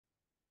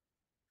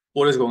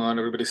What is going on,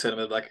 everybody?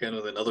 Sentiment back again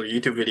with another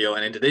YouTube video.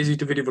 And in today's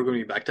YouTube video, we're going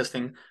to be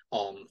backtesting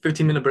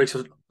 15-minute breaks,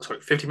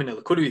 15-minute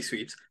liquidity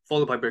sweeps,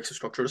 followed by breaks of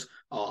structures.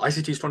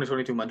 ICT's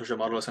 2022 mentorship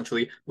model,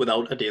 essentially,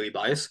 without a daily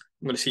bias.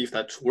 I'm going to see if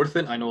that's worth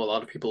it. I know a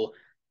lot of people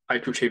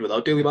hype to trade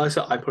without daily bias.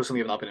 I personally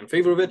have not been in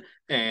favor of it.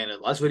 And in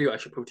the last video, I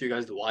should prove to you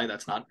guys why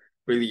that's not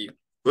really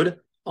good.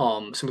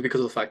 Simply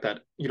because of the fact that,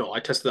 I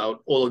tested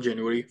out all of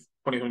January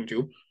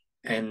 2022.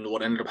 And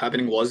what ended up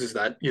happening is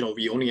that,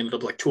 we only ended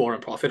up like 2 hour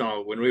in profit, and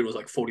our win rate was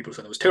like 40%.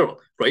 It was terrible,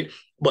 right?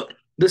 But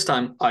this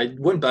time I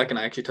went back and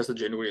I actually tested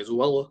January as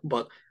well.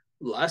 But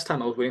last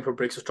time I was waiting for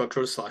breaks of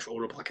structures /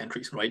 order block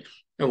entries, right?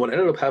 And what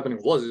ended up happening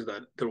is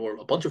that there were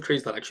a bunch of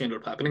trades that actually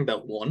ended up happening.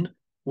 That one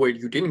where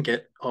you didn't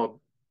get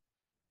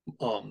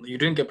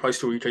price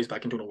to retrace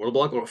back into an order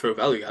block or a fair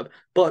value gap,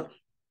 but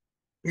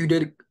you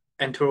did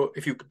enter,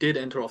 if you did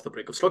enter off the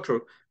break of structure,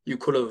 you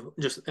could have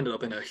just ended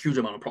up in a huge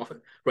amount of profit,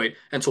 right?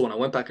 And so when I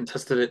went back and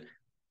tested it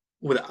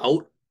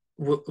without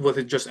with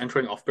it just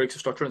entering off breaks of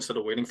structure instead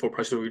of waiting for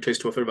price to retrace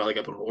to a fair value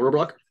gap or order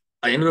block,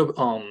 I ended up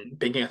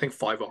banking I think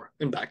 5R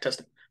in back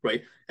testing,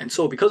 right? And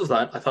so because of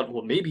that, I thought,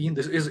 well, maybe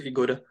this is a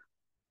good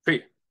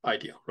trade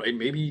idea, right?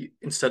 Maybe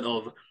instead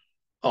of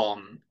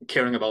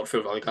caring about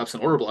fair value gaps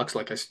and order blocks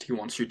like ICT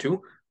wants you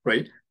to,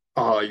 right?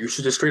 You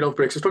should just straight off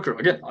breaks of structure.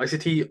 Again,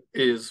 ICT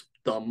is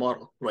the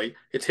model, right?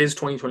 It's his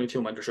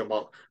 2022 mentorship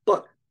model,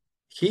 but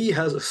he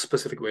has a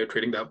specific way of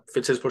trading that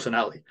fits his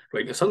personality,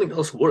 right? If something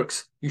else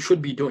works, you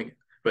should be doing it,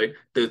 right?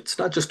 It's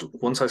not just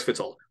one size fits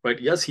all, right?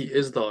 Yes, he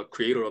is the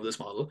creator of this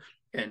model,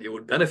 and it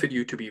would benefit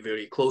you to be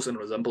very close and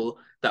resemble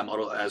that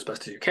model as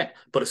best as you can.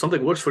 But if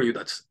something works for you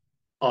that's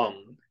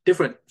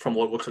different from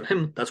what works for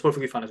him, that's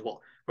perfectly fine as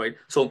well, right?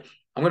 So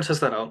I'm going to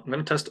test that out. I'm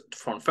going to test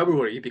from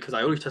February because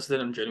I already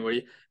tested it in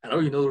January and I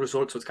already know the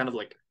results. So it's kind of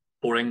like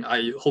boring.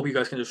 I hope you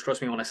guys can just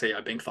trust me when I say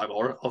I banked 5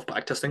 hour of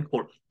backtesting,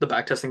 or the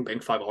backtesting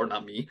banked 5 hour,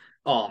 not me.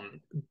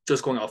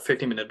 Just going off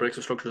 15-minute breaks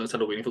of structures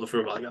instead of waiting for the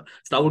fair value.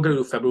 So now we're going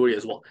to do February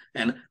as well.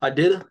 And I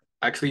did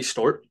actually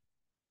start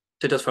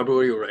to test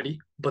February already,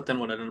 but then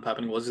what ended up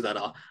happening was that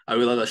I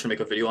realized I should make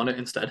a video on it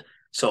instead.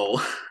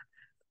 So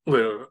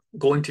we're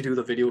going to do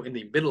the video in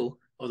the middle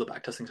of the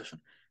backtesting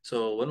session.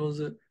 So when was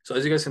it? So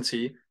as you guys can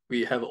see,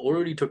 we have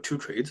already took 2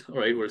 trades, all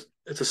right? Where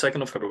it's the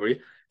 2nd of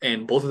February,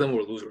 and both of them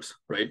were losers,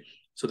 right?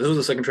 So this was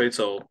the second trade.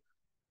 So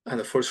and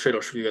the first trade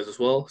I'll show you guys as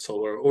well. So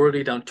we're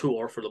already down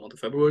 2R for the month of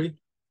February.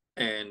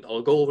 And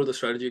I'll go over the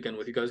strategy again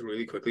with you guys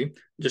really quickly,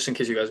 just in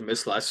case you guys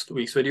missed last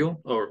week's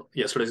video or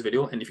yesterday's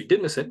video. And if you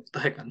did miss it, what the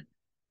heck, man,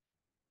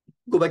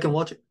 go back and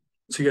watch it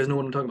so you guys know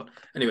what I'm talking about.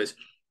 Anyways,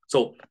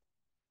 so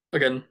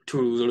again,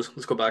 2 losers.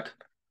 Let's go back.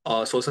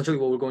 So essentially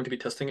what we're going to be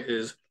testing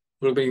is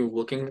we're going to be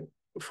looking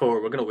we're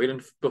going to wait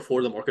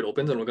before the market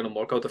opens, and we're going to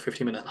mark out the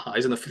 15-minute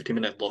highs and the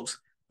 15-minute lows,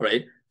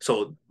 right?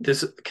 So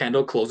this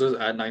candle closes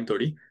at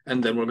 9:30,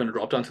 and then we're going to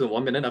drop down to the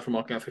 1 minute after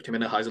marking out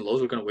 15-minute highs and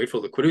lows. We're going to wait for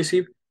liquidity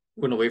sweep.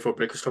 We're going to wait for a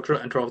break of structure,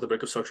 enter off the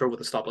break of structure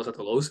with a stop loss at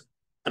the lows.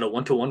 At a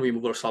 1-to-1, we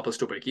move our stop loss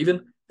to break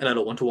even, and at a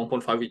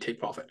 1-to-1.5, we take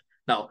profit.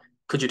 Now,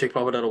 could you take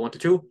profit at a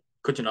 1-to-2?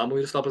 Could you not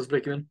move the stop loss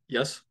break even?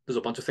 Yes, there's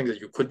a bunch of things that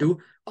you could do.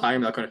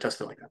 I'm not going to test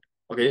it like that.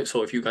 Okay,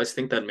 so if you guys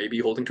think that maybe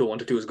holding to a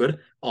 1-to-2 is good,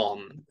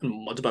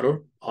 much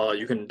better.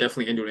 You can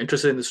definitely, and you're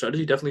interested in the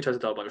strategy, definitely test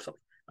it out by yourself.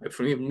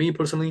 For me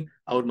personally,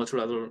 I would much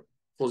rather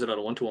close it at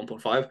a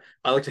 1-to-1.5.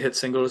 I like to hit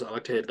singles. I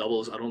like to hit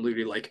doubles. I don't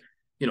really like,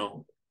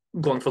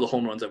 going for the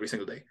home runs every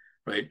single day,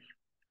 right?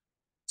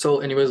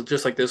 So anyways,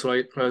 just like this,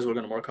 right, guys, we're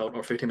going to mark out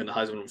our 15-minute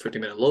highs and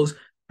 15-minute lows,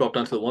 drop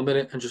down to the 1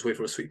 minute, and just wait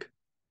for a sweep.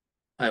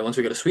 All right, once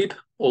we get a sweep,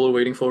 all we're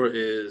waiting for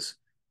is,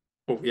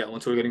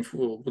 once we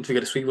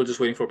get a sweep, we're just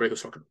waiting for a break of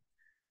structure.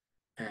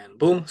 And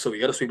boom, so we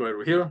get a sweep right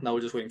over here. Now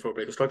we're just waiting for a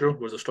break of structure.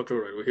 Where's the structure?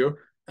 Right over here.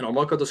 And I'll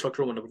mark out the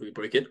structure whenever we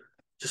break it,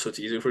 just so it's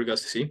easier for you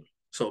guys to see.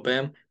 So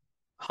bam,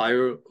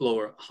 higher,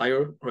 lower,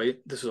 higher, right?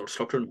 This is our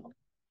structure,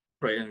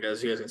 right? And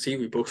as you guys can see,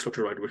 we broke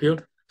structure right over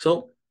here.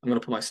 So I'm gonna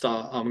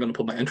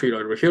put my entry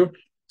right over here.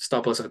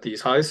 Stop loss at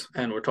these highs,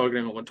 and we're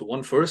targeting a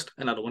 1-to-1 first.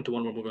 And at a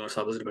 1-to-1, we're moving our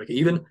stop loss to break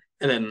even.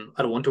 And then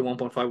at a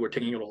 1-to-1.5, we're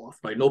taking it all off,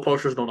 right? No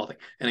partials, no nothing.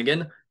 And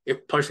again,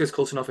 if price gets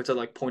close enough, it's at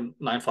like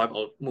 0.95,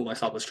 I'll move my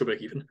stop loss to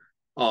break even.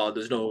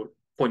 There's no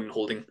point in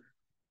holding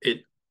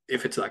it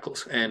if it's that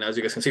close. And as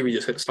you guys can see, we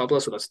just hit a stop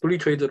loss. So that's 3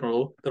 trades in a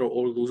row that are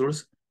all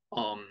losers.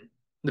 In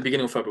the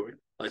beginning of February.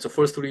 Right, so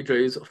first 3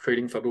 trades of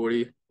trading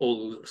February,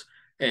 all losers.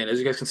 And as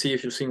you guys can see,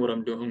 if you're seeing what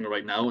I'm doing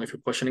right now, if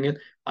you're questioning it,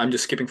 I'm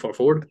just skipping far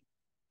forward.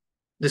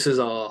 This is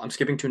I'm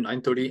skipping to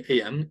 9:30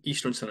 a.m.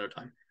 Eastern Standard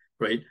Time,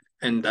 right?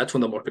 And that's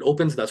when the market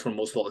opens. That's when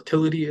most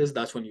volatility is.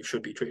 That's when you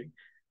should be trading,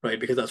 right?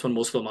 Because that's when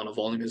most of the amount of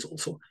volume is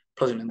also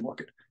present in the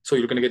market. So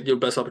you're gonna get your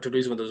best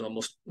opportunities when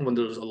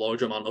there's a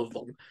large amount of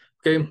volume.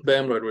 Okay,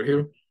 bam, right over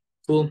here.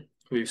 Cool.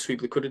 We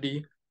sweep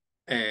liquidity,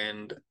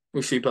 and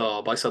we sweep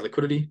buy side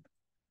liquidity,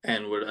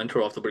 and we're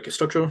enter off the break of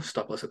structure,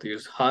 stop loss at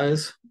these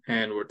highs,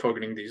 and we're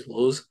targeting these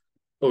lows.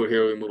 Over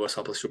here, we move our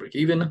stop loss to break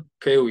even.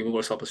 Okay, we move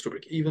our stop loss to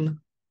break even.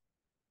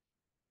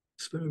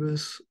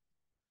 Asparagus.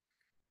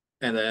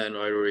 And then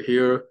right over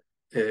here,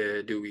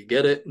 do we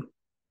get it?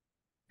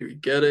 Do we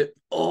get it?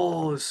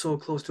 Oh, it's so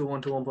close to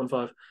 1 to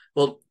 1.5.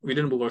 Well, we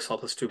didn't move our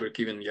stop loss to break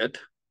even yet,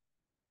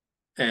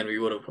 and we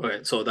would have. Okay,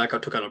 so that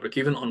got took out of break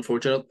even.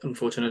 Unfortunate.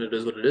 It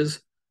is what it is.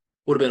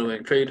 Would have been a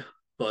winning trade,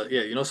 but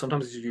yeah,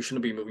 sometimes you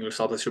shouldn't be moving your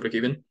stop loss to break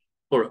even,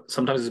 or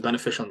sometimes it's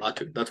beneficial not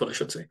to. That's what I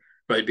should say,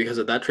 right? Because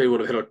that trade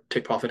would have hit our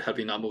take profit had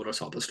we not moved our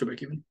stop loss to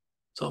break even.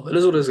 So it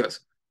is what it is, guys.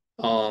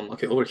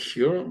 Okay, over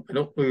here, I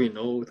don't really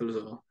know if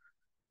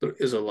there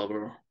is a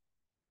lever.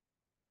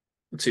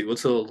 Let's see,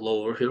 what's the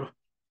lower here?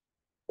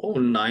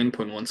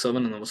 09.17,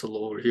 and then what's the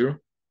lower here?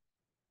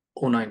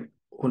 09.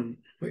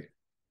 Wait,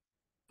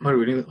 am I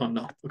reading it? Oh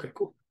no. Okay,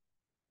 cool.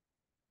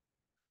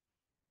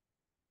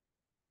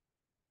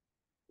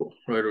 Cool.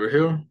 Right over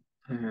here.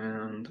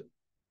 And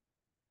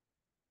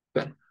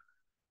then.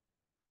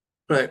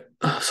 Right.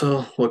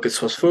 So what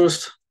gets us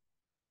first?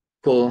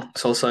 Cool.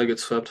 Sell side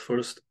gets swept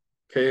first.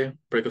 Okay.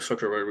 Break of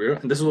structure right here.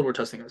 And this is what we're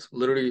testing is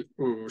literally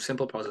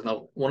simple process.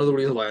 Now, one of the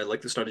reasons why I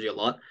like this strategy a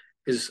lot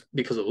is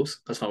because of oops,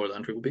 that's not where the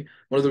entry will be.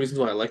 One of the reasons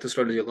why I like this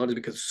strategy a lot is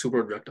because it's super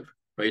objective,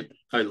 right?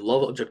 I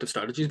love objective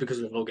strategies because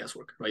there's no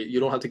guesswork, right?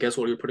 You don't have to guess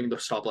where you're putting the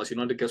stop loss. You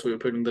don't have to guess where you're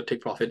putting the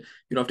take profit.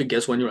 You don't have to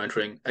guess when you're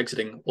entering,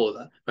 exiting, all of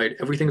that, right?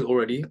 Everything's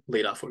already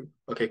laid out for you.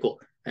 Okay, cool.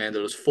 And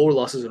there's 4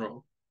 losses in a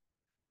row.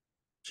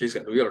 Jeez,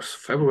 guys, we are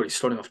February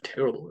starting off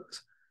terrible,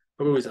 guys.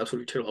 February is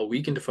absolutely terrible. A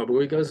week into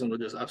February, guys, and we're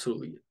just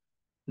absolutely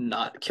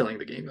not killing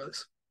the game,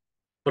 guys.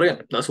 But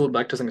again, that's what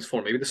backtesting is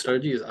for. Maybe the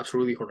strategy is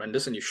absolutely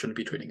horrendous and you shouldn't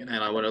be trading it.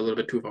 And I went a little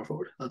bit too far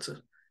forward. That's it.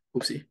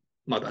 Oopsie,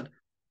 my bad.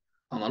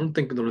 I don't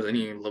think there was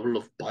any level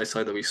of buy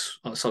side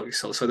that sorry,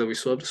 sell side that we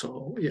swept.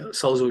 So yeah,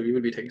 sells we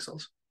would be taking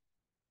sells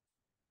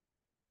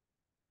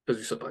because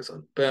we said buy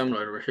side. Bam,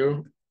 right over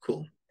here.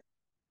 Cool.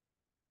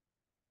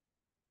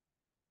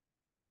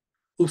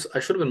 Oops, I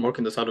should have been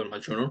marking this out in my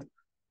journal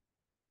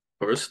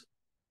first.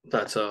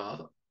 That's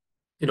I'll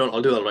do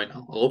that right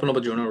now. I'll open up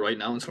a journal right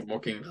now and start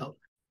marking it out.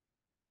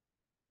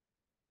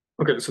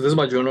 Okay, so this is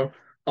my journal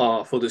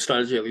for this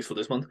strategy, at least for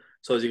this month.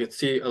 So as you can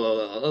see,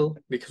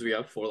 because we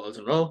have 4 Ls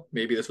in a row,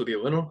 maybe this will be a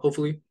winner,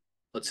 hopefully.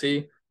 Let's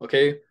see.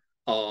 Okay.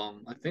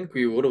 I think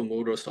we would have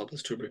moved our stop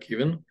loss to break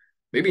even.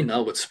 Maybe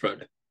now with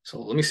spread.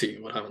 So let me see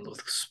what happened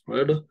with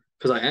spread.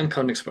 Because I am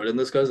counting spread in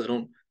this, guys.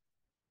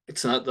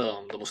 It's not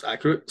the most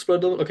accurate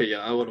spread though. Okay, yeah,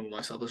 I would have moved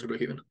my stop loss to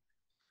break even.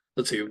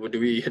 Let's see, do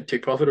we hit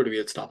take profit or do we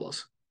hit stop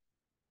loss?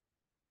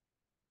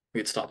 We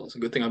hit stop loss. A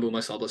good thing I moved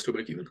my stop loss to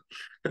break even.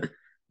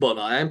 But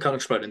I am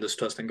counting spread in this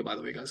testing, by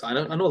the way, guys. I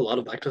know a lot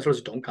of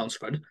backtesters don't count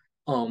spread.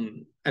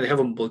 And they have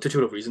a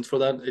multitude of reasons for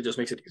that. It just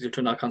makes it easier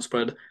to not count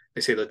spread.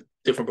 They say that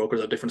different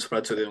brokers have different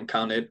spreads, so they don't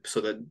count it,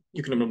 so that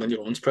you can implement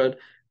your own spread,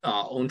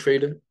 own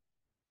trade,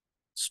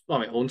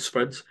 own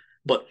spreads.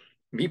 But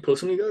me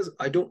personally, guys,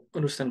 I don't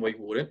understand why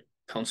you wouldn't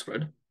count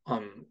spread.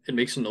 It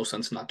makes no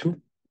sense not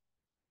to,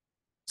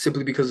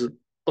 simply because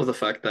of the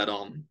fact that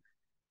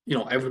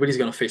everybody's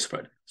gonna face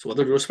spread. So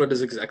whether your spread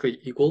is exactly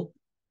equal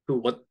to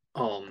what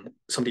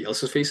somebody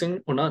else is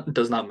facing or not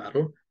does not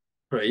matter,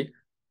 right?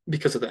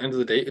 Because at the end of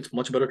the day, it's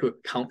much better to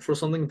account for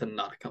something than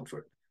not account for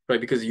it,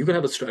 right? Because you can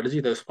have a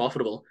strategy that's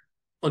profitable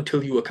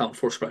until you account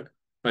for spread,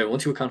 right?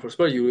 Once you account for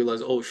spread, you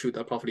realize, oh shoot,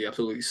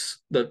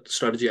 that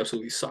strategy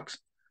absolutely sucks,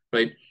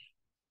 right?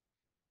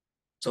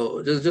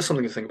 So just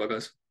something to think about,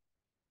 guys.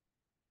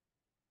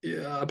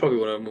 Yeah, I probably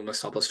would have moved my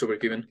stop loss to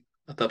break even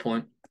at that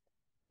point,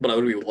 but I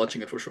would be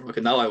watching it for sure.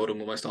 Okay, now I would have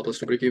moved my stop loss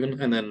to break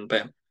even, and then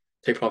bam,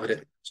 take profit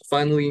hit. So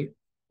finally,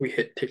 we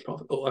hit take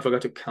profit. Oh, I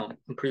forgot to count.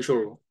 I'm pretty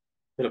sure we'll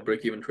hit a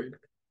break even trade.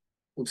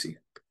 Oopsie.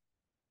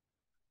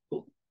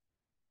 Cool.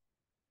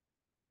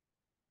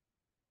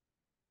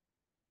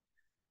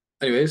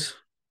 Anyways,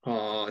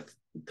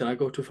 did I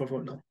go too far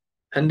forward? No.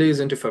 10 days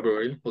into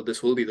February. Well,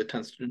 this will be the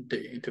 10th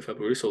day into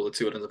February, so let's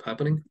see what ends up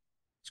happening.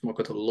 Let's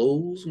mark at the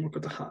lows, mark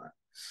at the highs.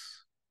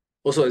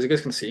 Also, as you guys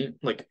can see,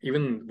 like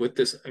even with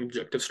this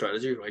objective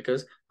strategy, right,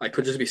 guys, I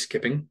could just be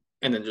skipping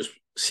and then just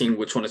seeing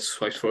which one it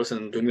swipes first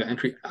and doing the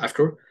entry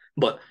after.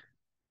 But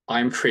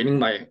I'm training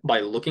by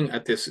looking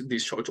at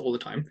these charts all the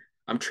time.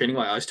 I'm training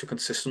my eyes to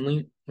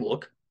consistently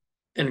look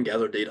and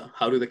gather data.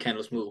 How do the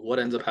candles move? What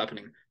ends up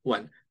happening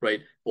when,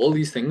 right? All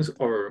these things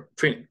are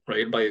training,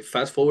 right? By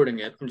fast forwarding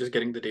it, I'm just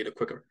getting the data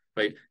quicker,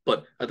 right?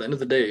 But at the end of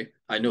the day,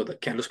 I know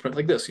that candles print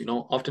like this.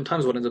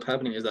 Oftentimes what ends up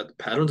happening is that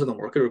patterns in the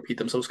market repeat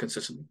themselves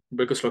consistently.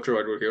 Break a structure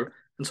right over here,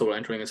 and so we're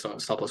entering and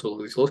stop loss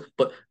below these lows.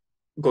 But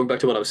going back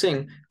to what I was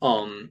saying,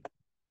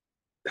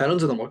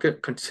 patterns in the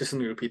market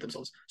consistently repeat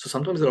themselves. So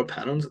sometimes there are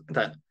patterns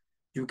that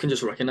you can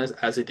just recognize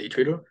as a day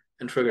trader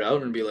and figure it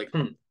out and be like,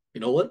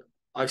 you know what?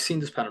 I've seen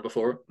this pattern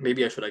before.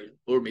 Maybe I should exit,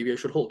 or maybe I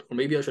should hold, or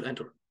maybe I should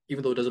enter,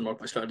 even though it doesn't mark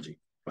my strategy.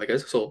 Right,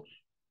 guys? So,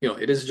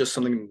 it is just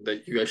something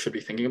that you guys should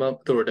be thinking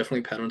about. There are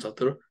definitely patterns out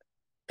there.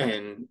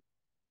 And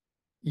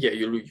yeah,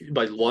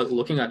 by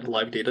looking at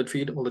live data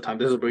feed all the time,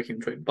 this is a breaking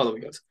trade, by the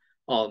way, guys.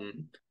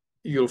 Um,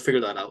 you'll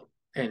figure that out.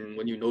 And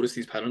when you notice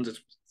these patterns,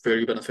 it's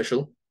very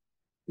beneficial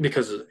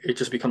because it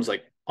just becomes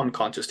like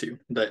unconscious to you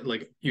that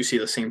like you see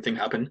the same thing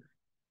happen,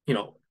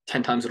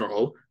 10 times in a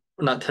row,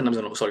 or not 10 times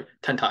in a row, sorry,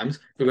 10 times,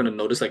 you're going to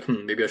notice like,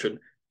 maybe I should,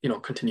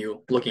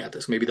 continue looking at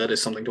this. Maybe that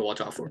is something to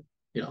watch out for.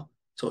 you know.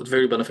 So it's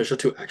very beneficial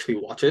to actually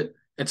watch it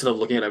instead of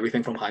looking at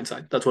everything from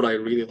hindsight. That's what I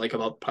really like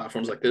about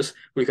platforms like this,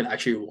 where you can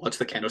actually watch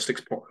the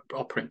candlesticks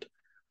print.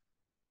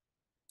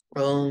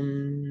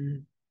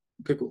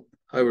 Okay, cool.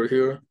 High over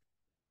here,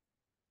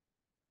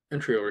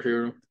 entry over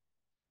here,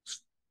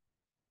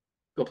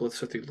 couple of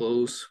set these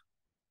lows.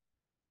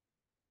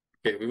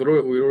 Okay,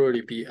 we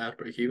already be at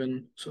break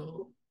even,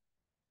 so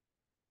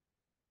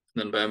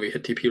and then bam, we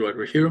hit TP right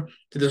over here.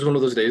 This is one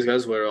of those days,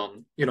 guys, where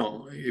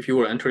if you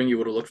were entering, you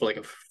would have looked for like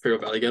a fair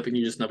value gap, and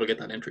you just never get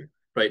that entry,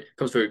 right? It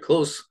comes very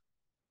close,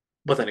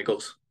 but then it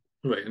goes,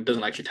 right? It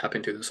doesn't actually tap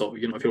into this. So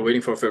if you're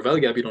waiting for a fair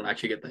value gap, you don't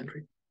actually get the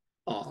entry.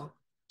 Uh,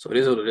 so it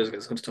is what it is,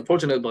 guys. It's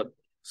unfortunate, but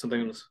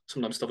sometimes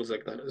stuff is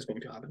like that is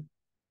going to happen.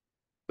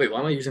 Wait, why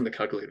am I using the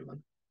calculator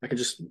then? I can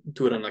just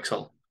do it in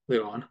Excel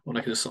later on when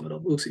I can just sum it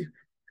up. Oopsie.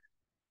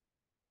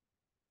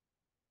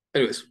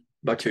 Anyways,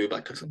 back to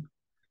backtesting.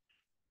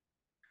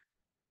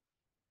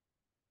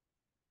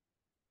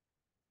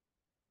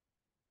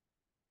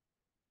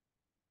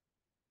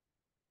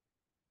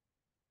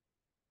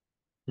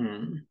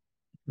 Hmm.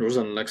 There's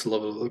a next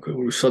level of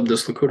liquidity. We sub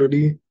this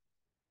liquidity,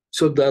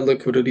 sub that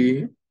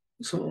liquidity.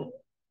 So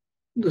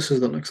this is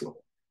the next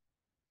level.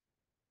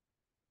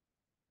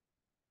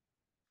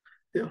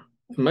 Yeah,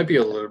 it might be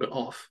a little bit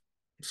off.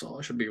 So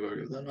I should be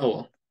wary of that. Oh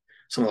well,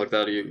 something like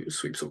that you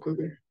sweep so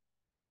quickly.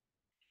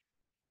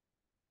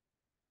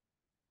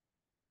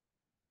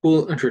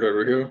 Cool, entry right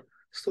over here.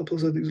 Stop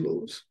loss at these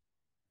lows.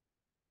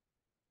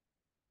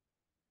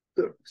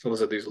 There, stop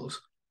loss at these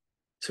lows.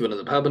 See what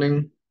ends up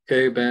happening.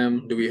 Okay,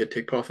 bam. Do we hit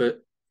take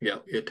profit? Yeah,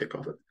 we hit take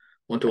profit.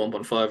 1 to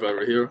 1.5 right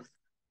over here.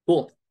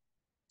 Cool.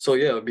 So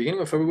yeah,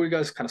 beginning of February,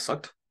 guys, kind of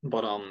sucked.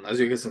 But as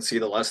you guys can see,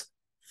 the last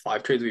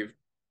 5 trades we've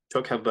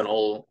took have been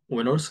all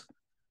winners,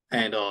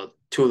 and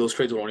two of those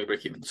trades were only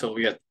break even. So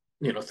we had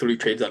 3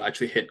 trades that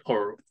actually hit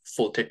our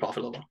full take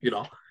profit level.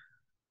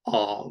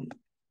 Um,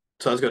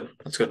 so that's good.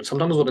 That's good.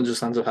 Sometimes what it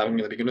just ends up happening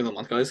in the beginning of the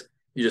month, guys,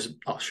 you just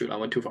oh shoot, I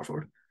went too far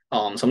forward.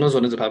 Sometimes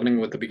what ends up happening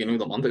with the beginning of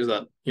the month is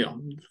that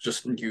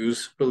just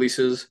news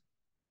releases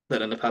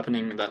that end up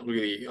happening that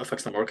really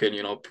affects the market,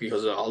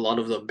 because a lot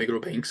of the bigger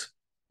banks,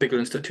 bigger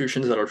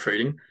institutions that are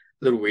trading,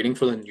 they're waiting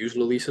for the news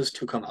releases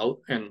to come out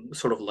and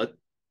sort of let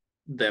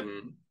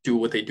them do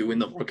what they do in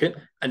the market,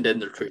 and then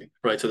they're trading,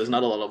 right? So there's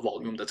not a lot of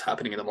volume that's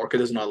happening in the market.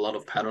 There's not a lot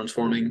of patterns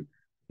forming,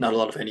 not a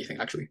lot of anything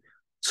actually.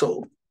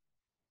 So,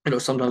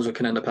 sometimes what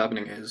can end up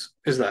happening is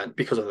that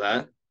because of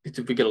that,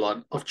 we get a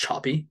lot of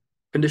choppy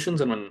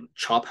conditions, and when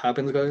chop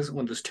happens, guys,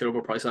 when there's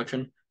terrible price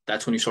action,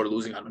 that's when you start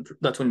losing out.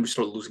 That's when you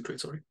start losing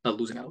trades. Sorry, not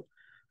losing out.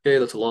 Okay,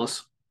 that's a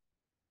loss.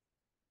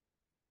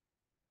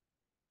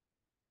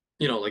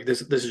 Like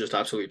this is just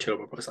absolutely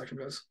terrible price action,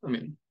 guys. I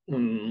mean,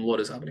 what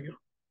is happening here?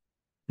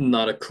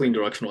 Not a clean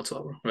direction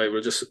whatsoever, right?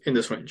 We're just in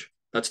this range.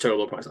 That's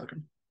terrible price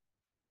action.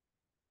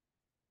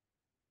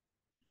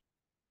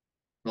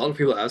 A lot of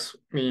people ask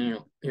me,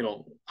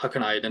 how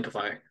can I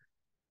identify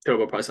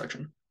terrible price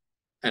action?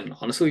 And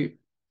honestly,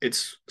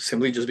 it's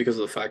simply just because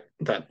of the fact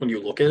that when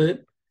you look at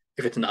it,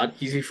 if it's not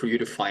easy for you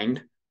to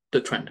find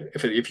the trend,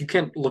 if you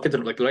can't look at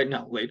it like right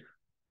now, like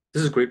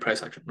this is great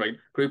price action, right?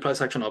 Great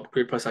price action up,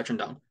 great price action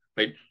down,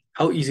 right?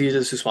 How easy it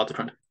is to spot the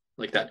trend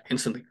like that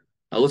instantly.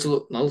 Now let's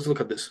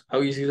look at this.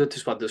 How easy is it to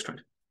spot this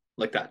trend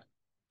like that?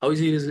 How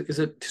easy is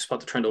it to spot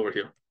the trend over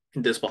here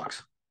in this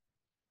box?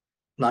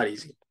 Not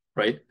easy,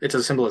 right? It's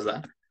as simple as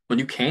that. When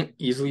you can't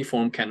easily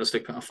find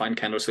candlestick patterns,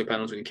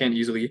 when you can't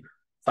easily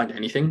find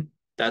anything,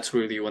 that's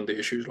really when the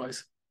issues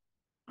rise,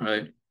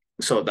 right?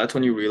 So that's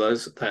when you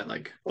realize that,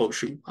 like, oh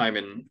shoot, I'm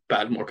in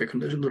bad market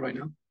conditions right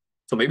now.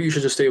 So maybe you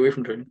should just stay away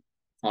from trading.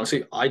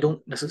 Honestly, I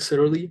don't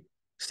necessarily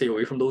stay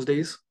away from those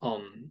days,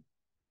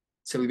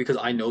 simply because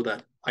I know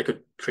that I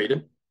could trade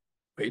it,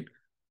 right?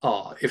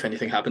 If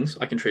anything happens,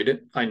 I can trade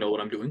it. I know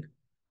what I'm doing,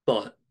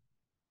 but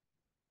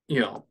you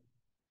know,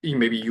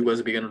 maybe you as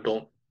a beginner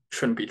don't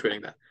shouldn't be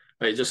trading that.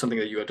 Right? It's just something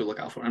that you have to look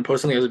out for. And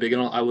personally, as a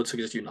beginner, I would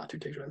suggest you not to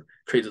take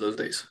trades those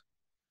days.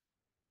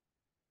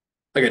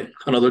 Again,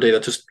 another day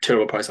that's just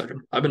terrible price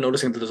action. I've been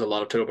noticing that there's a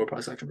lot of terrible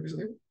price action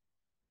recently.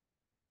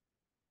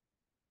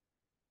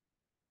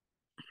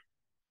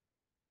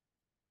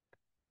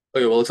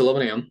 Okay, well, it's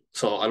 11 a.m.,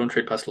 so I don't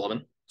trade past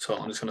 11. So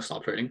I'm just gonna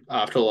stop trading.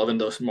 After 11,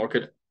 the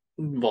market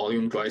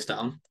volume dries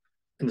down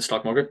in the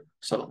stock market.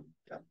 So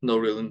yeah, no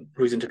real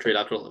reason to trade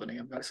after 11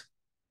 a.m., guys.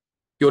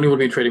 You only would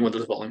be trading when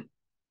there's volume.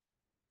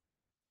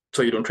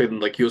 So you don't trade in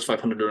like US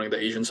 500 during the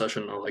Asian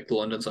session or like the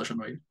London session,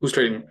 right? Who's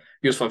trading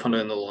US 500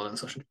 in the London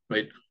session,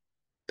 right?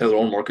 They have their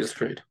own markets to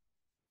trade.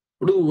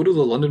 What do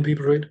the London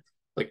people trade?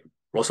 Like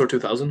Russell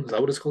 2000? Is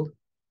that what it's called?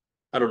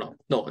 I don't know.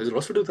 No, is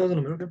Russell 2000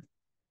 American?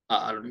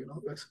 I don't even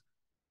know, guys.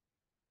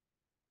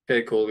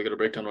 Okay, cool. We got a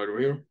breakdown right over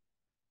here.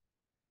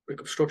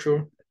 Breakup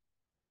structure.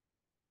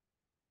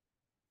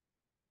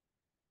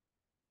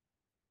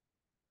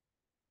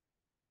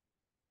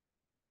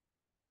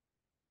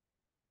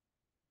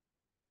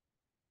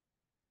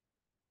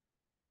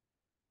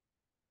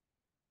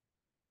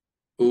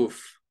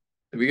 Oof.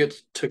 Did we get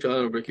took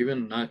out of break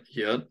even? Not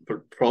yet,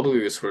 but probably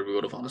we swear we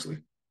would have, honestly.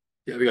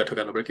 Yeah, we got took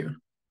out of break even.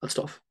 That's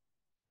tough.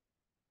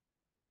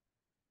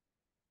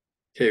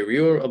 Okay, we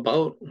are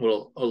about,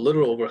 well, a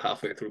little over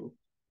halfway through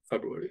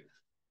February.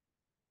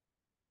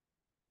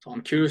 So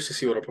I'm curious to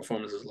see what our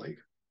performance is like.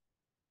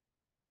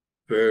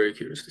 Very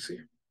curious to see.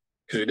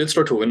 Because we did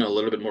start to win a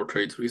little bit more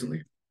trades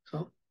recently.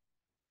 So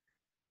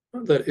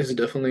that is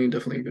definitely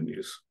good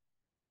news.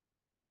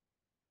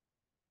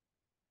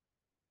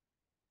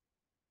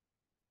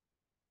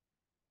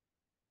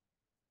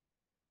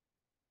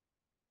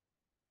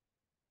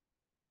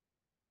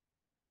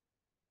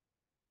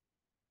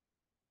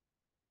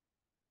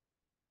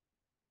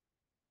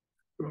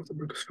 Off the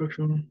brick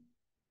construction.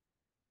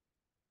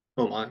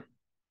 Oh my.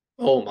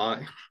 Oh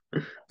my.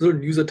 Is there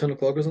news at 10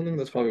 o'clock or something?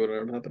 That's probably what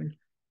ended up happening.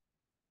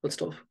 That's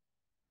tough.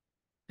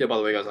 Yeah, by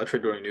the way, guys, I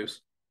trade during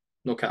news.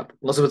 No cap.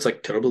 Unless if it's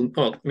like terrible.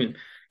 Well, I mean,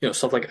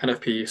 stuff like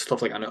NFP,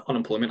 stuff like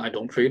unemployment, I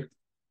don't trade.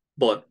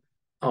 But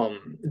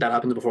that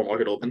happens before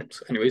market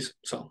opens anyways.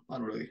 So I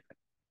don't really,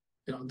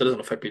 that doesn't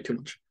affect me too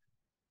much.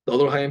 The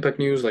other high impact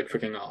news, like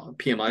freaking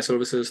PMI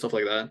services, stuff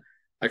like that,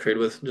 I trade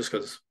with just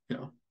because,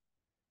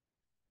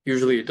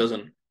 usually it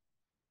doesn't.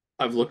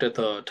 I've looked at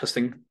the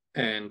testing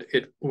and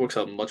it works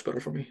out much better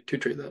for me to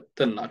trade that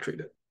than not trade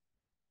it.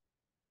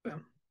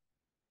 Bam.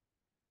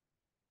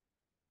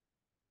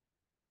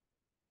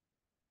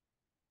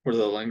 Where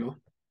did the line go?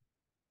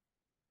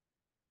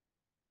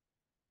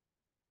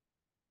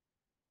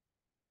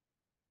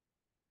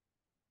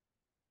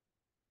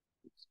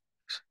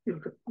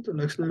 Okay. The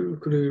next area of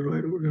liquidity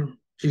right over here.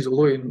 Geez, all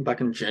the way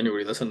back in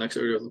January, that's the next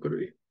area of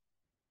liquidity.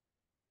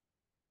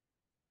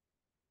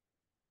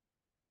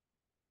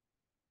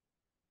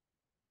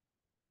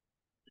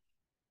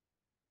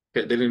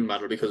 Okay, they didn't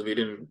matter because we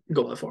didn't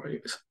go that far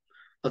anyways.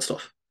 That's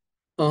tough.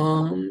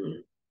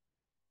 Um,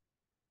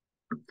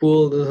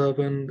 cool, this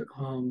happened.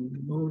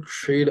 No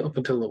trade up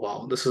until the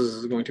wow. This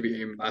is going to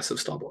be a massive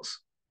stop loss.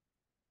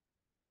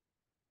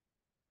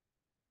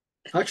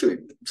 Actually,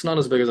 it's not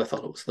as big as I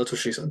thought it was. That's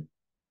what she said.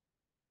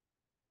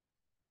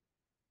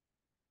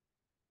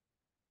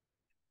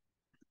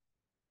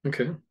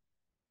 Okay.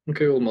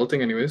 Okay, well,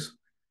 melting anyways.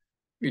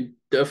 We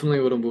definitely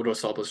would have moved our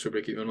stop loss to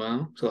break even by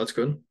now, so that's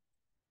good.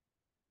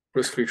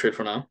 Risk-free trade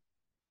for now.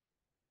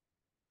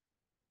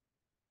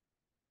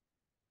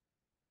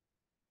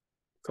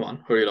 Come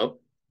on, hurry it up.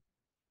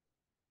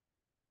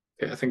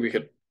 Okay, I think we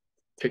could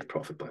take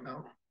profit by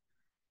now.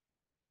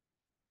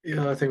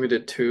 Yeah, I think we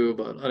did too,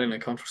 but I didn't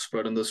account for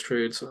spread in this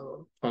trade,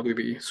 so probably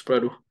be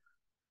spread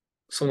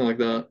something like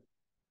that.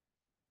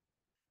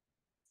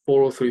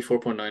 403,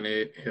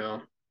 4.98, yeah.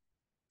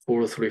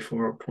 403,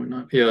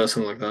 4.9, yeah,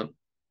 something like that.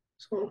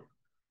 So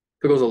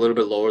if it goes a little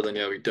bit lower, then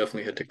yeah, we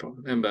definitely hit take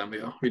profit. And bam,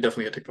 yeah, we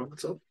definitely hit take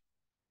profit. So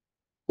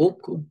cool,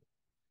 cool.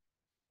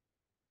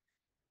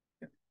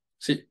 Yeah.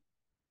 See, you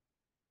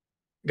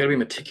gotta be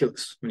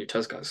meticulous when you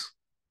test, guys.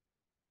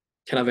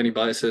 Can't have any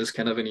biases,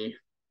 can't have any,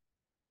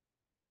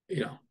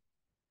 you know,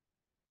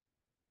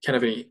 can't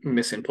have any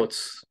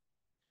misinputs.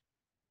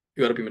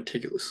 You gotta be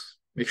meticulous.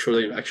 Make sure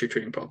that you're actually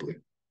trading properly.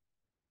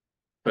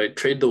 Right?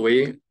 Trade the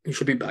way you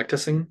should be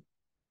backtesting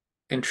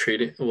and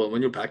trading. Well,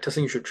 when you're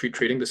backtesting, you should treat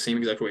trading the same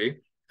exact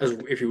way as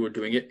if you were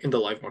doing it in the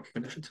live market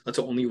conditions. That's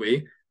the only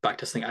way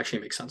backtesting actually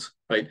makes sense,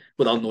 right?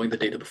 Without knowing the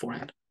data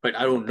beforehand, right?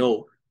 I don't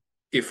know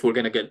if we're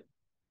gonna get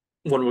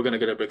when we're gonna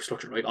get a break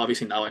structure, right?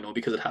 Obviously now I know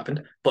because it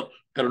happened, but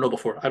I don't know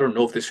before. I don't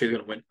know if this trade is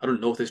gonna win. I don't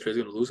know if this trade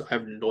is gonna lose. I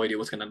have no idea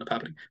what's gonna end up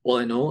happening. All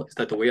I know is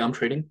that the way I'm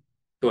trading,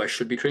 the way I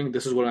should be trading,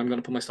 this is where I'm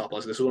gonna put my stop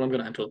loss. This is what I'm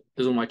gonna enter.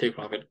 This is what my take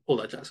profit, all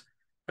that jazz,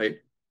 right?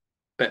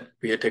 Bet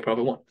we hit take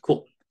profit one.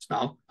 Cool. So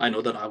now I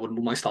know that I would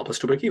move my stop loss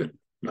to break even,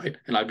 right?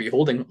 And I'd be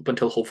holding up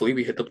until hopefully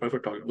we hit the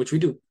profit target, which we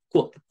do.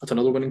 Cool. That's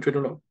another winning trade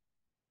in a row.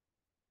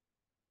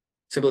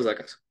 Simple as that,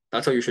 guys.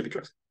 That's how you should be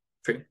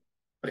trading,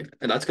 right?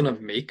 And that's gonna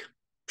make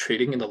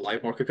trading in the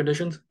live market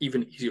conditions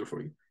even easier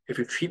for you. If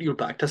you treat your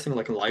backtesting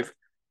like a live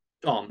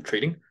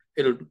trading,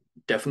 it'll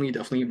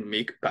definitely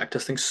make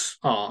backtesting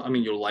I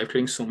mean your live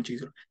trading so much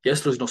easier.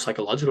 Yes, there's no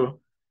psychological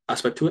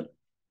aspect to it,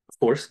 of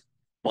course,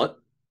 but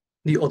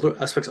the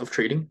other aspects of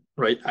trading,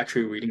 right?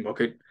 Actually reading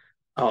market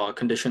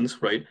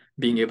conditions, right?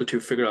 Being able to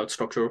figure out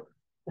structure,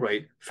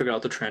 right? Figure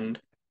out the trend,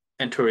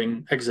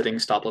 entering, exiting,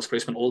 stop loss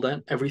placement, all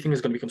that, everything is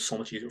going to become so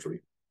much easier for you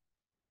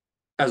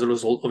as a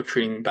result of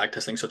trading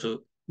backtesting such a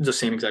the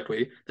same exact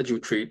way that you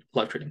would treat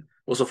live trading.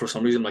 Also, for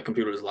some reason, my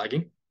computer is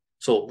lagging.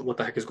 So what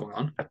the heck is going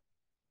on?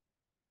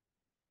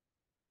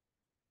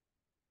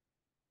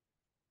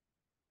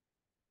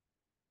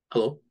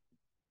 Hello?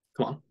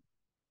 Come on.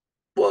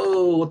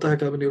 Whoa, what the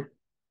heck happened here?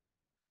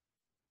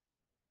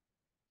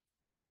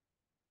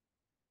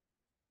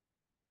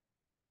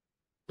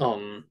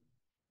 Um,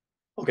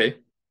 okay.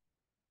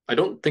 I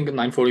don't think a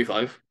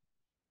 945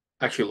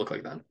 actually look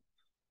like that.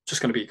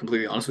 Just gonna be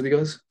completely honest with you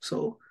guys.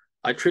 So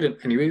I traded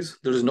anyways.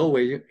 There's no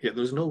way, yeah,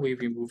 there's no way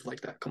we moved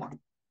like that. Come on.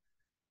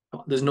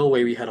 Come on. There's no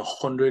way we had a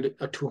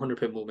 200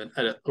 pip movement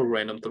at a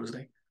random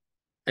Thursday.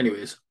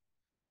 Anyways,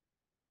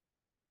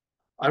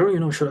 I don't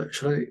even know.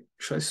 Should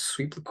I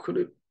sweep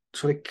liquidity?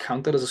 Should I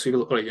count that as a sweep?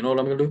 All right, you know what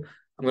I'm gonna do?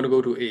 I'm gonna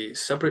go to a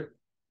separate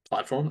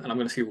platform and I'm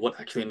gonna see what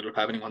actually ended up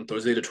happening on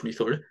Thursday the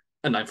 23rd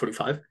at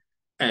 9:45.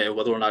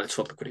 whether or not it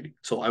swept liquidity.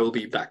 So I will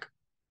be back.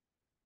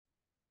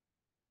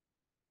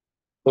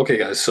 Okay,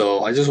 guys,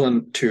 so I just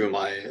went to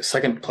my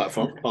second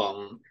platform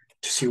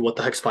to see what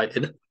the heck SPY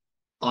did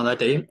on that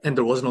day, and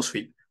there was no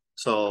sweep.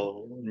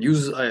 So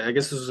news, I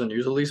guess this was a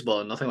news release,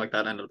 but nothing like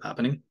that ended up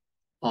happening.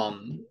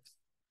 Um,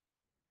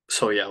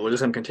 so yeah, we're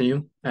just gonna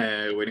continue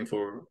waiting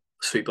for a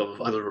sweep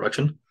of either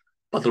direction,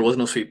 but there was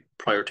no sweep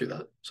prior to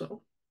that.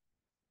 So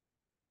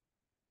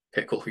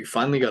okay, cool. We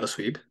finally got a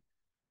sweep.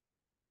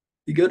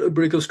 You get a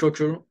break of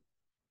structure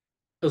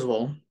as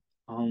well.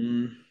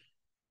 Um,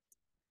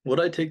 would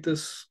I take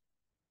this?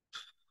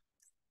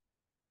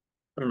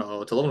 I don't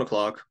know. It's 11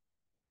 o'clock,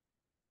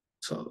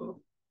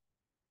 so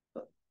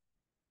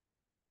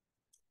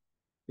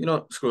you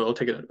know, screw it. I'll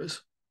take it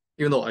anyways.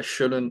 Even though I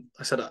shouldn't.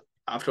 I said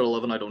after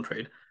 11 I don't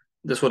trade.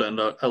 This would end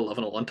at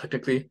 11:01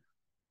 technically.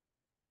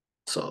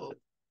 So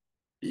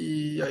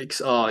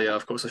yikes. Oh yeah,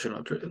 of course I shouldn't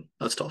have traded.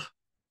 That's tough.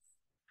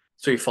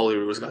 So you follow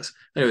your rules, guys.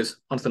 Anyways,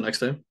 on to the next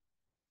day.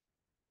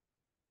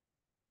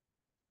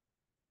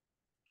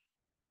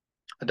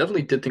 I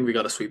definitely did think we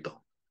got a sweep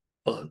though,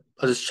 but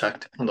I just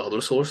checked on the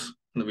other source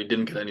and we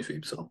didn't get any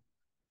sweep. So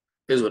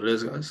here's what it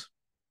is, guys.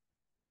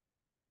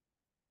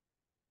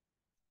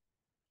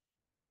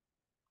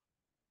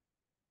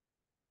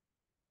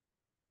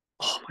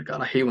 Oh my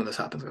God, I hate when this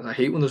happens, guys. I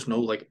hate when there's no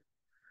like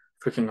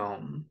freaking I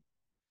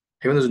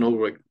hate when there's no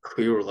like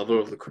clear level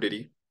of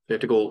liquidity. You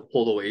have to go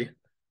all the way,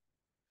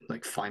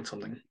 like find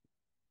something.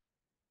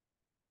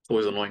 It's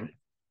always annoying.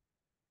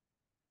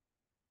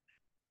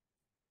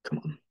 Come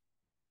on.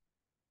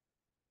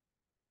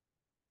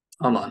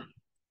 Come on.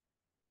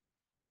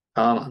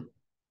 Come on.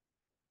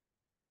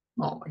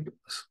 Oh my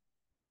goodness.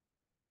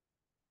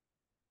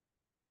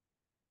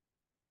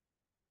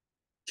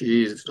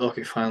 Jesus.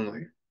 Okay,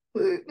 finally.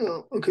 Wait,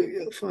 no, okay,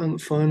 yeah,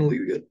 finally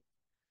we get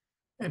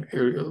an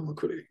area of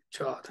liquidity.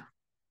 God.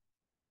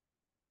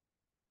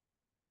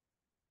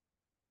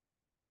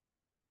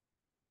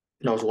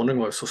 I was wondering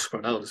why it's so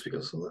spread out. It's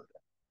because of that.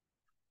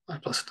 I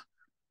pressed.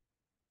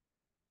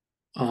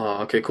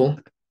 Okay, cool.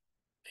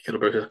 You gotta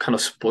break it, kind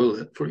of spoil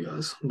it for you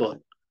guys, but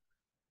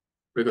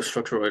break a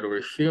structure right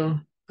over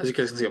here. As you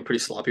guys can see, I'm pretty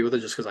sloppy with it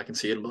just because I can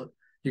see it, but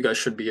you guys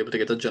should be able to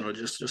get the general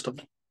gist just of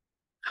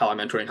how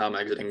I'm entering, how I'm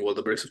exiting, what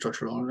the breaks of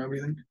structure are, and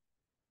everything.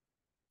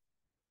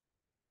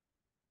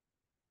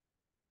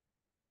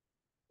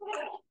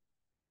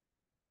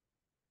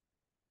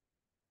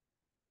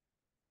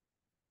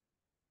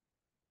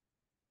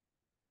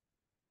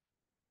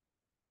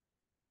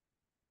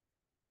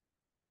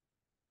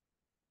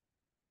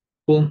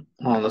 Cool.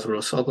 That's what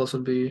a stop loss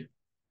would be.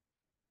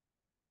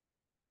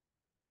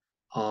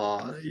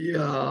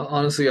 Yeah,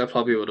 honestly, I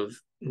probably would have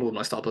moved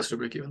my stop loss to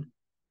break even.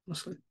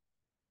 Honestly,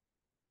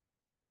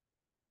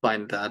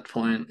 find that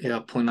point, yeah,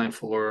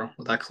 0.94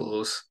 with that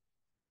close.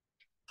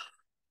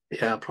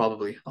 Yeah,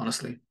 probably.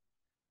 Honestly,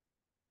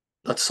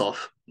 that's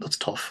tough. That's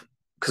tough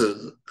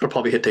because it'll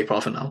probably hit take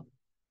profit now.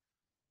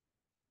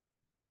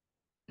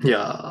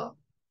 Yeah,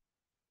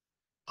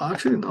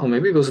 actually, no,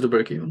 maybe it goes to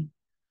break even.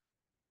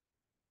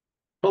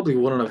 Probably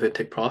wouldn't have hit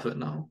take profit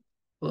now,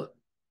 but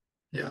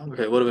yeah,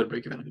 okay, would have hit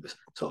break even anyways.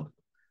 So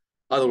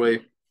either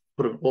way,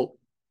 would have. Well,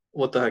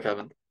 what the heck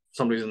happened? For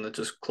some reason, it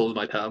just closed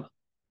my tab.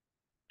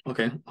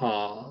 Okay,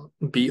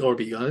 B or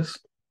B, guys.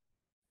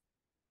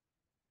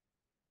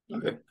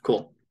 Okay,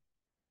 cool.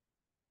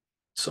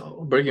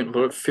 So breaking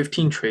we're at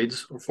 15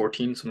 trades or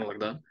 14, something like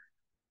that.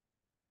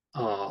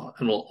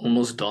 And we're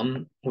almost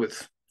done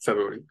with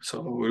February.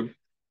 So we're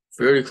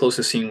very close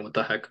to seeing what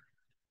the heck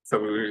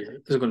February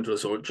is going to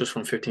result just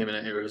from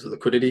 15-minute areas of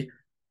liquidity.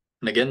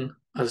 And again,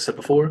 as I said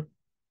before,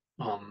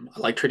 I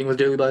like trading with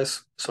daily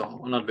buys, so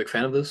I'm not a big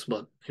fan of this,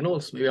 but who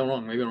knows? Maybe I'm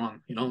wrong. Maybe I'm wrong.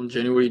 You know,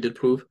 January did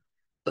prove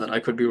that I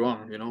could be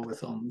wrong, you know,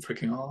 with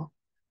freaking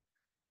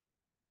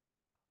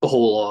the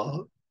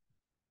whole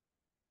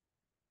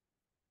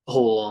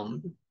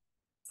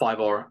 5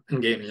 hour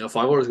in game. You know,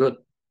 5 hour is good.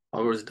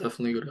 5 hour is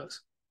definitely good,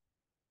 guys.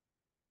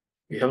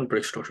 We haven't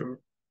break structure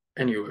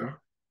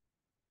anywhere.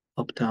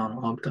 Up,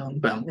 down,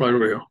 bam, right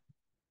over here.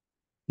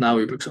 Now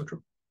we break structure.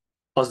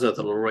 Pause that at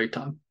the right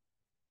time.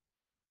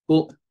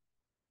 Cool.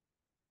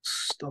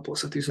 Stop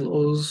loss at these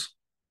lows.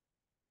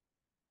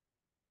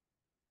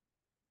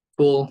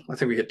 Cool. I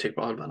think we hit take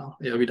profit by now.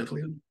 Yeah, we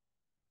definitely did.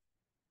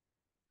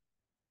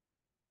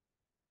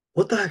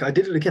 What the heck? I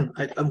did it again.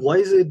 Why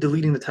is it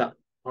deleting the tab?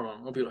 Hold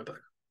on, I'll be right back.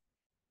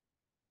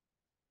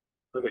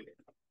 Okay,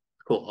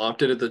 cool. I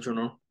updated the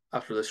journal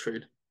after this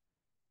trade.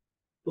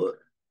 But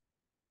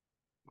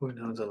going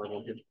down is that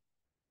level again.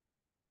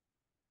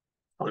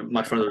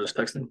 My friends are just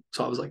texting.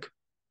 So I was like,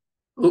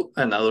 oh,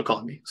 and now they're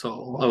calling me.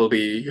 So I will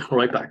be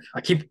right back. I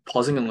keep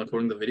pausing and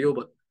recording the video,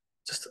 but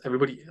just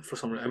everybody, for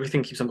some reason,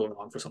 everything keeps on going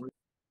on for some reason.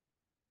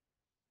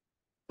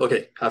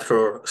 Okay,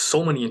 after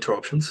so many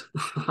interruptions,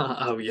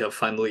 we have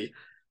finally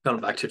gone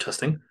back to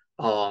testing.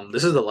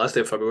 This is the last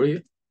day of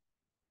February,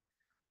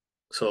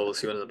 so we'll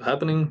see what ends up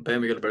happening. Bam,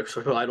 we got a break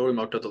structure. I'd already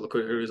marked out the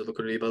liquidity areas of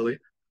liquidity, by the way,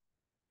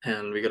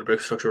 and we got a break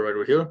structure right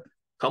over here.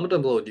 Comment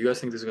down below. Do you guys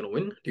think this is gonna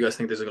win? Do you guys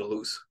think this is gonna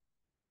lose?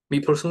 Me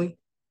personally,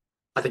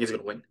 I think he's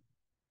gonna win.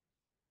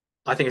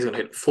 I think he's gonna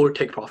hit full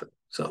take profit.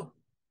 So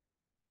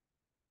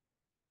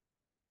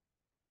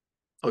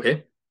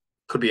okay,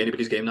 could be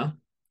anybody's game now.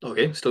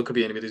 Okay, still could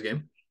be anybody's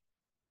game.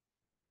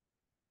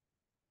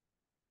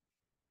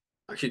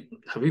 Actually,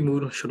 have we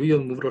moved? Should we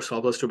have moved our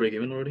stop loss to break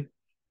even already?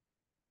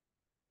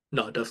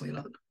 No, definitely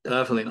not.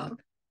 Definitely not.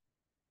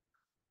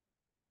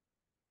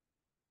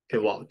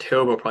 Okay, wow,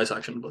 terrible price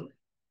action, but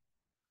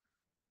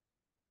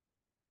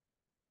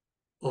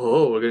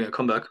oh, we're getting a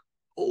comeback.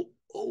 Oh,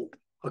 oh.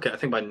 Okay, I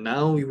think by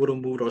now we would have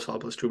moved our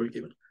stop loss to break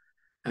even,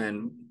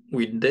 and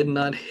we did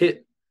not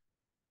hit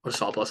our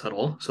stop loss at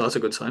all, so that's a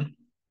good sign.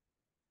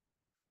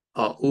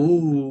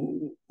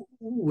 Ooh,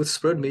 with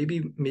spread,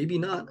 maybe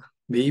not,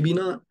 maybe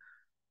not.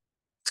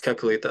 Let's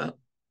calculate that.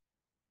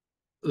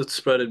 With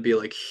spread, it'd be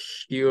like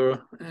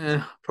here.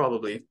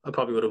 Probably. I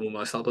probably would have moved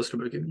my stop loss to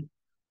break even,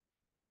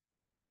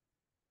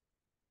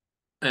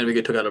 and we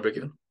get took out of break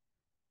even.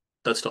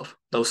 That's tough.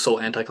 That was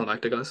so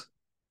anticlimactic, guys.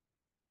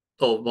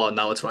 Oh, well,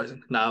 now it's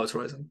rising. Now it's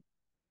rising.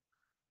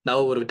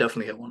 Now it would have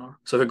definitely hit 1 hour.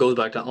 So if it goes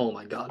back down, oh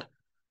my God,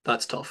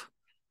 that's tough.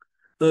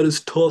 That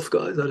is tough,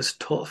 guys. That is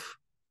tough.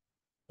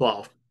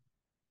 Wow.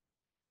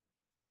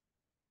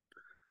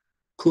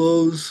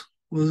 Close.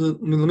 Was it?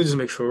 I mean, let me just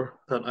make sure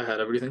that I had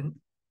everything.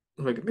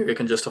 Maybe I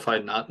can justify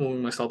not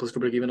moving my stop loss to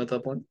break even at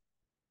that point.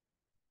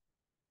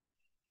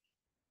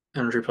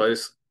 Energy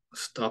price,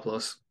 stop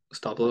lower,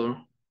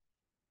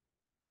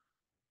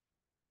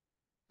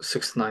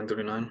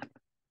 6939.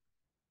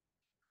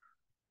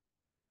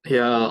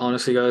 Yeah,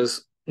 honestly,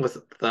 guys, with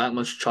that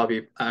much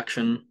choppy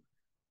action,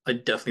 I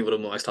definitely would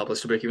have moved my stop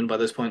loss to break even by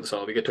this point.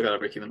 So we get took out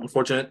of break even.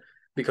 Unfortunate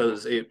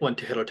because it went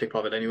to hit or take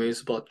profit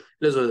anyways, but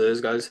it is what it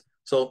is, guys.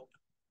 So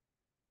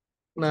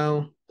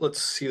now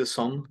let's see the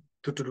sum.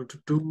 Enter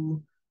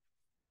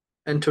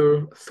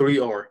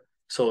 3R.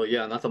 So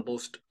yeah, not the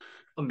most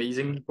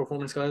amazing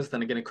performance, guys.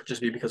 Then again, it could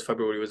just be because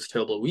February was a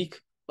terrible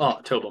week. Oh,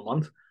 terrible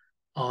month.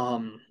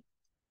 Um,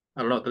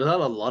 I don't know. There's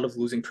not a lot of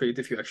losing trades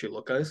if you actually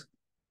look, guys.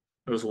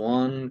 There was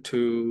one,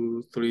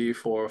 two, three,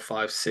 four,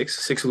 five,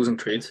 six losing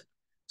trades.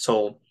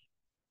 So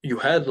you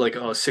had like a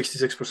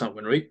 66%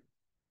 win rate.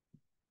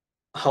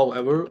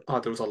 However,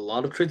 there was a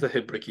lot of trades that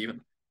hit break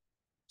even.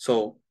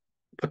 So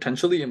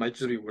potentially it might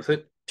just be worth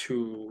it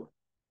to,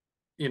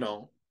 you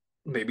know,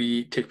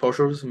 maybe take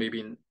partials,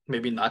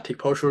 maybe not take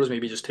partials,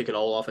 maybe just take it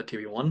all off at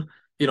TV1.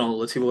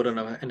 Let's see what would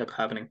end up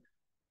happening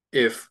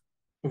if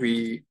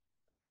we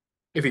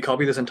if we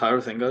copy this entire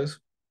thing, guys,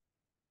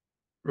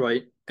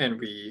 right? And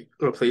we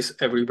replace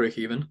every break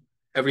even,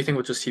 everything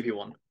with just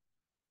TP1,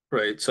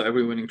 right? So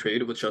every winning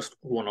trade with just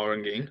 1 hour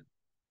in gain,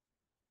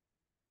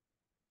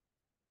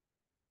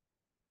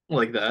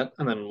 like that,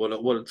 and then what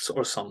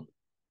or some.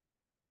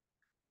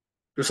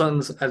 Your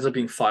son's ends up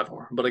being 5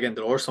 hour. But again,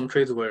 there are some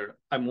trades where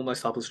I moved my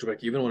stop loss to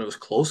break even when it was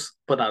close,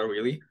 but not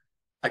really.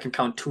 I can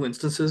count two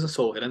instances,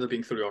 so it ends up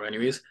being 3 hour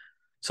anyways.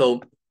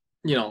 So,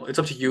 it's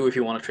up to you if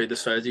you want to trade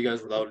this strategy,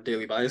 guys, without a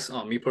daily bias.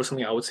 Me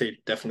personally, I would say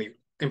definitely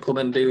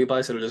implement a daily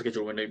bias. It'll just get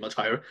your win rate much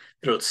higher.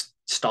 It'll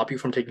stop you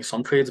from taking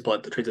some trades,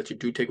 but the trades that you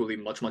do take will be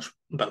much, much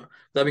better.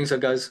 That being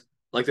said, guys,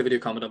 like the video,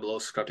 comment down below,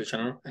 subscribe to the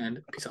channel, and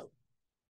peace out.